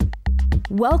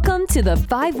Welcome to the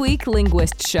 5-Week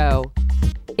Linguist Show.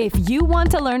 If you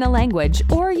want to learn a language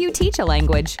or you teach a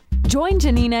language, join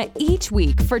Janina each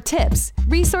week for tips,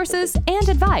 resources, and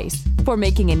advice for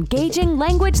making engaging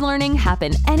language learning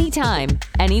happen anytime,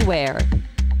 anywhere.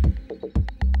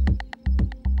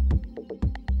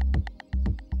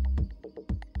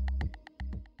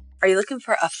 Are you looking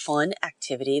for a fun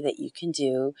activity that you can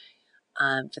do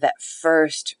for that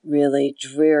first really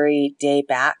dreary day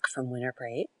back from winter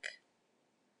break?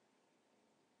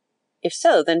 If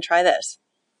so, then try this.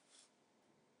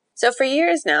 So for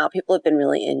years now, people have been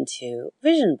really into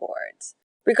vision boards.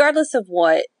 Regardless of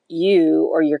what you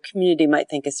or your community might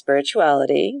think is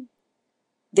spirituality,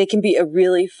 they can be a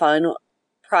really fun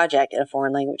project in a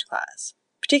foreign language class,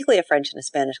 particularly a French and a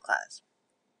Spanish class.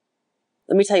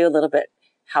 Let me tell you a little bit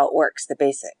how it works, the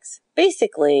basics.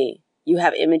 Basically, you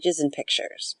have images and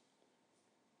pictures.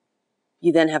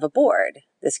 You then have a board.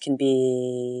 This can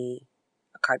be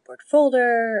a cardboard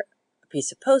folder, a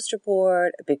piece of poster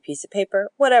board, a big piece of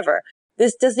paper, whatever.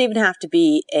 This doesn't even have to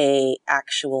be an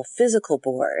actual physical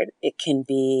board. It can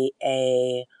be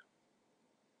an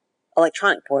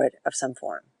electronic board of some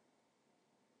form.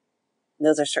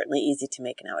 Those are certainly easy to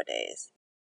make nowadays.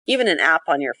 Even an app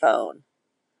on your phone.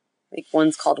 Like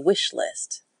one's called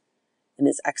Wishlist, and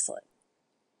it's excellent.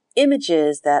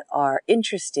 Images that are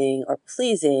interesting or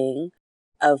pleasing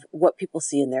of what people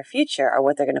see in their future are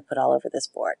what they're going to put all over this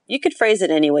board. You could phrase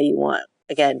it any way you want.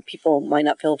 Again, people might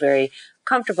not feel very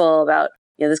comfortable about,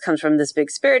 this comes from this big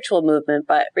spiritual movement,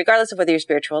 but regardless of whether you're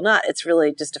spiritual or not, it's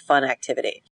really just a fun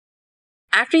activity.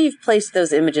 After you've placed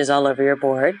those images all over your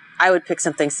board, I would pick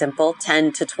something simple,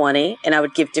 10 to 20, and I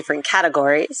would give different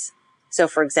categories. So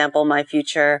for example, my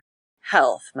future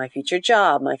health, my future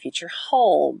job, my future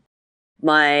home,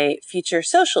 my future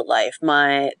social life,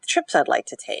 my trips I'd like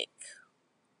to take,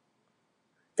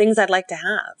 things I'd like to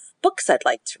have, books I'd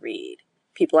like to read,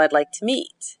 people I'd like to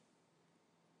meet,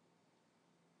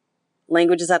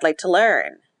 languages I'd like to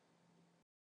learn.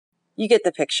 You get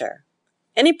the picture.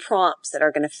 Any prompts that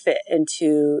are going to fit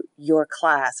into your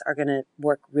class are going to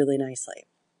work really nicely.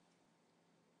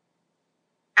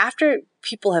 After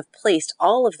people have placed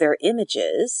all of their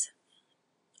images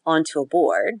onto a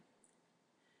board,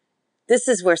 this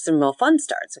is where some real fun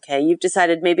starts, okay? You've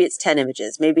decided maybe it's 10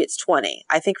 images, maybe it's 20.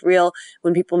 I think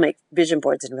when people make vision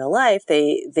boards in real life,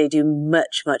 they do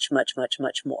much, much, much, much,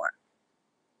 much more.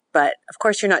 But of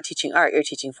course, you're not teaching art, you're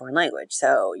teaching foreign language,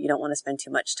 so you don't want to spend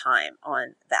too much time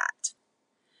on that.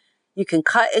 You can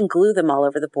cut and glue them all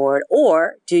over the board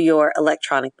or do your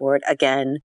electronic board,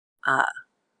 again,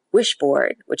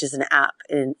 Wishboard, which is an app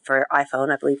for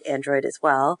iPhone, I believe Android as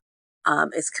well.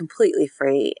 It's completely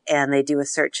free, and they do a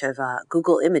search of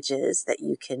Google Images that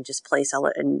you can just place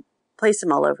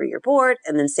them all over your board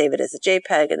and then save it as a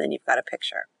JPEG, and then you've got a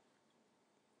picture.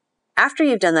 After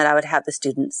you've done that, I would have the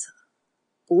students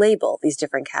label these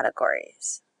different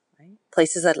categories, right?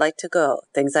 Places I'd like to go,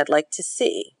 things I'd like to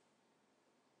see,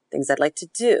 things I'd like to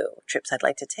do, trips I'd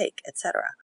like to take, etc.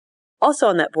 Also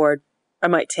on that board, I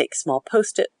might take small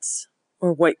Post-its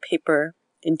or white paper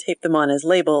and tape them on as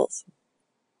labels.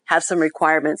 Have some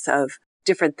requirements of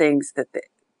different things that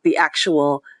the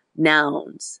actual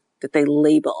nouns that they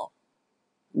label,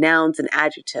 nouns and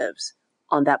adjectives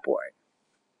on that board.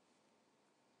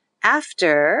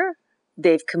 After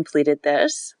they've completed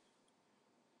this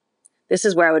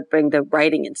is where I would bring the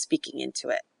writing and speaking into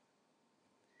it.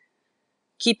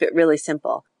 Keep it really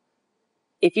simple.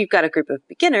 If you've got a group of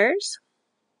beginners,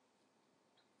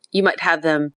 you might have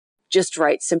them just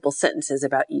write simple sentences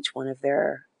about each one of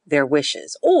their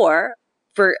wishes. Or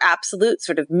for absolute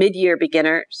sort of mid-year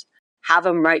beginners, have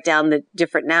them write down the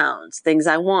different nouns, things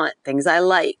I want, things I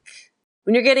like.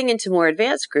 When you're getting into more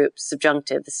advanced groups,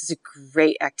 subjunctive, this is a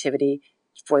great activity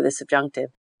for the subjunctive.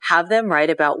 Have them write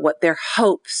about what their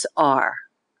hopes are,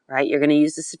 right? You're going to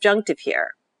use the subjunctive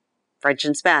here, French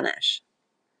and Spanish.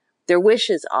 Their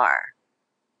wishes are,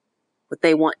 what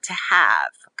they want to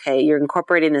have, okay? You're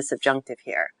incorporating the subjunctive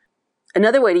here.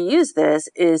 Another way to use this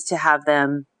is to have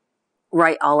them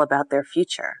write all about their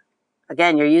future.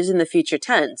 Again, you're using the future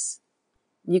tense.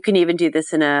 You can even do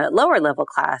this in a lower level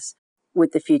class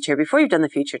with the future before you've done the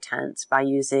future tense by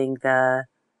using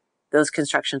those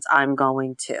constructions, I'm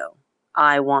going to,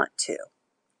 I want to.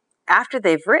 After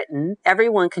they've written,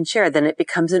 everyone can share. Then it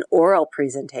becomes an oral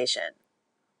presentation.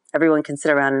 Everyone can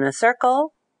sit around in a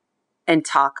circle and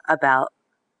talk about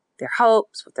their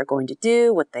hopes, what they're going to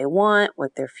do, what they want,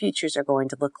 what their futures are going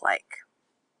to look like.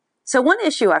 So one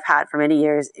issue I've had for many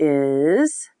years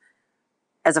is,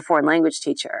 as a foreign language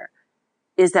teacher,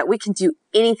 is that we can do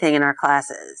anything in our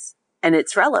classes and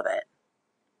it's relevant.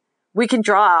 We can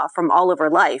draw from all over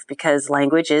life because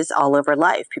language is all over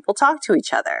life. People talk to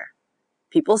each other.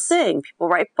 People sing. People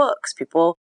write books.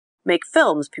 People make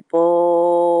films.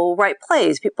 People write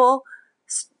plays. People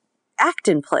act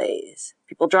in plays.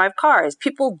 People drive cars.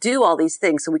 People do all these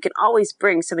things. So we can always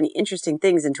bring so many interesting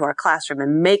things into our classroom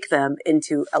and make them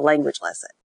into a language lesson.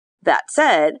 That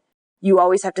said, you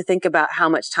always have to think about how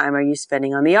much time are you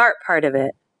spending on the art part of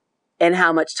it and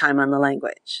how much time on the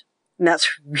language. And that's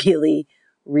really,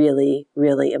 really,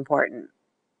 really important.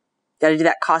 Got to do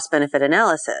that cost-benefit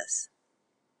analysis.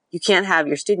 You can't have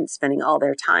your students spending all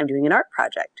their time doing an art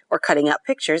project or cutting out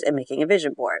pictures and making a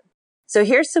vision board. So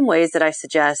here's some ways that I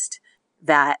suggest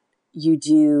that you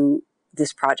do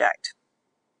this project.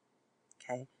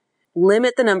 Okay.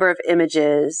 Limit the number of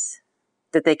images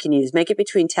that they can use. Make it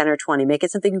between 10 or 20. Make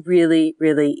it something really,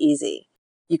 really easy.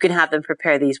 You can have them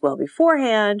prepare these well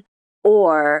beforehand,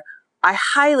 or I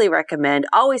highly recommend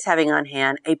always having on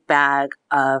hand a bag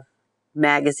of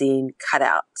magazine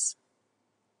cutouts.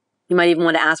 You might even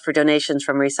want to ask for donations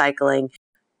from recycling,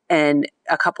 and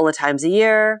a couple of times a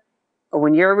year, or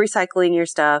when you're recycling your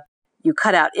stuff, you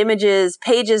cut out images,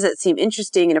 pages that seem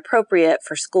interesting and appropriate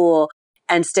for school,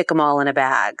 and stick them all in a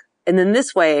bag. And then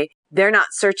this way, they're not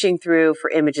searching through for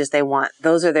images they want.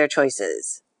 Those are their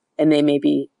choices. And they may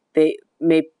be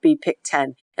picked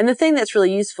 10. And the thing that's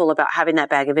really useful about having that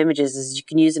bag of images is you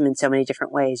can use them in so many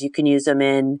different ways. You can use them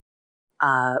in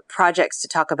projects to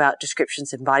talk about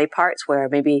descriptions in body parts, where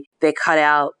maybe they cut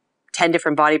out 10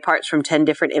 different body parts from 10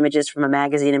 different images from a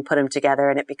magazine and put them together,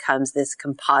 and it becomes this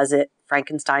composite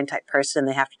Frankenstein type person.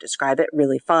 They have to describe it.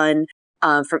 Really fun.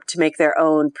 To make their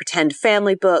own pretend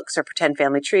family books or pretend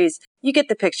family trees. You get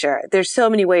the picture. There's so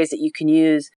many ways that you can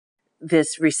use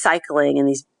this recycling in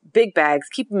these big bags.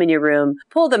 Keep them in your room,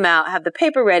 pull them out, have the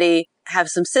paper ready, have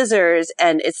some scissors,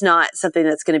 and it's not something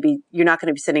that's going to be, you're not going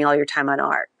to be spending all your time on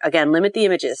art. Again, limit the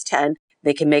images, 10.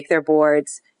 They can make their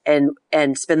boards and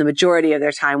spend the majority of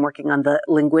their time working on the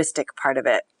linguistic part of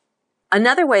it.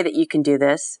 Another way that you can do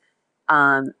this,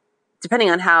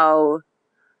 depending on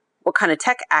what kind of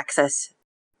tech access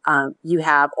you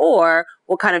have, or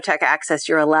what kind of tech access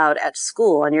you're allowed at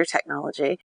school on your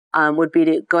technology, would be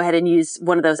to go ahead and use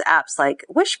one of those apps like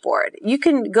Wishboard. You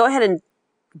can go ahead and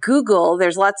Google.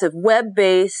 There's lots of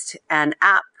web-based and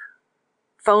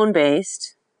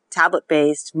phone-based,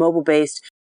 tablet-based, mobile-based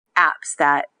apps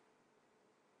that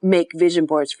make vision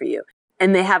boards for you.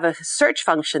 And they have a search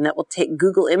function that will take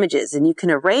Google images, and you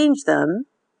can arrange them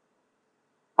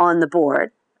on the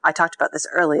board. I talked about this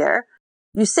earlier.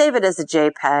 You save it as a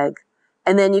JPEG,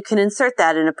 and then you can insert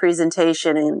that in a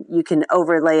presentation, and you can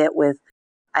overlay it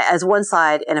as one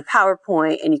slide in a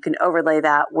PowerPoint, and you can overlay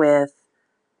that with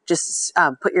just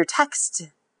put your text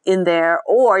in there,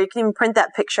 or you can even print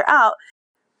that picture out.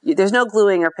 There's no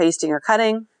gluing or pasting or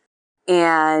cutting,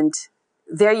 and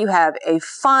there you have a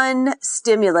fun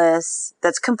stimulus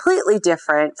that's completely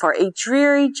different for a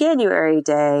dreary January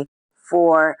day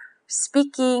for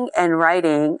speaking and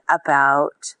writing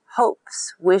about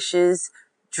hopes, wishes,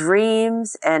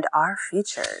 dreams, and our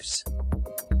futures.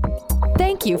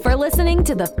 Thank you for listening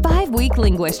to the 5-Week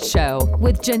Linguist Show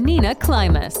with Janina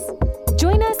Klimas.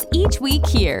 Join us each week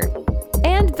here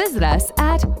and visit us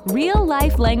at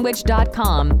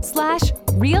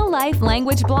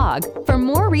reallifelanguage.com/reallifelanguageblog for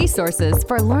more resources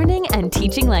for learning and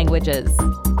teaching languages.